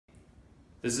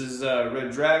This is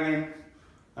Red Dragon.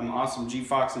 I'm Awesome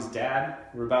GFox's dad.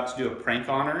 We're about to do a prank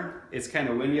on her. It's kind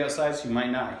of windy outside, so you might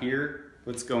not hear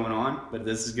what's going on, but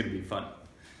this is going to be fun.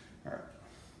 All right.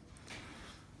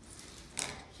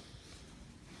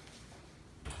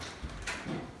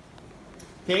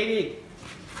 Katie!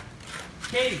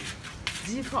 Katie!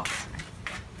 GFox.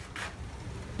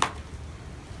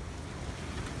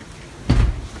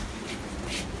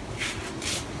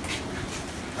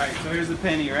 Alright, so here's the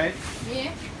penny, right?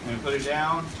 Yeah. I'm going to put it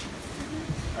down.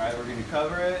 Alright, we're going to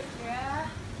cover it. Yeah.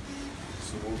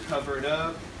 So we'll cover it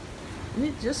up.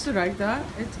 Just like that.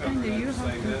 It's kind of you just have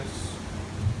like to... this.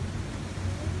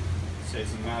 Say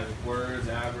some magic words.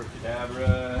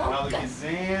 Abracadabra.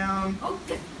 Alakazam.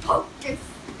 Hocus pocus.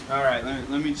 Alright,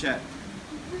 let me check.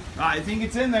 I think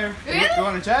it's in there. Really? You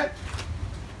want to check?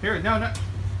 Here, no.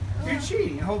 You're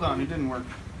cheating. Hold on, it didn't work.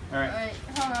 Alright. Alright,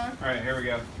 hold on. Alright, here we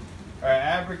go. Alright,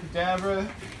 abracadabra.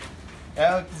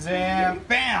 Alakazam.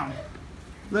 Bam!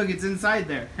 Look, it's inside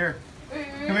there. Here.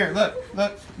 Come here,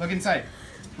 look inside.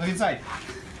 Look inside.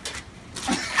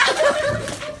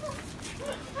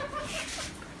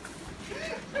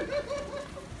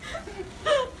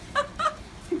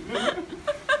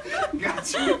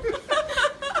 Got you.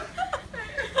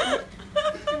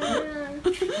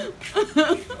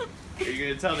 Are you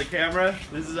gonna tell the camera?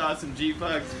 This is Awesome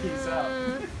GFox. Peace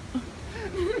out.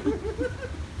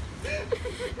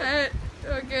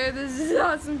 Okay, this is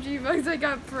Awesome GFox. I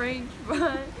got pranked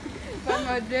by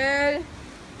my dad.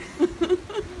 I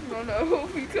don't know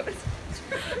because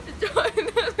join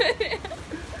the video.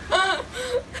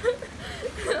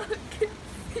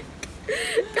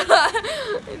 God,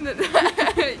 in the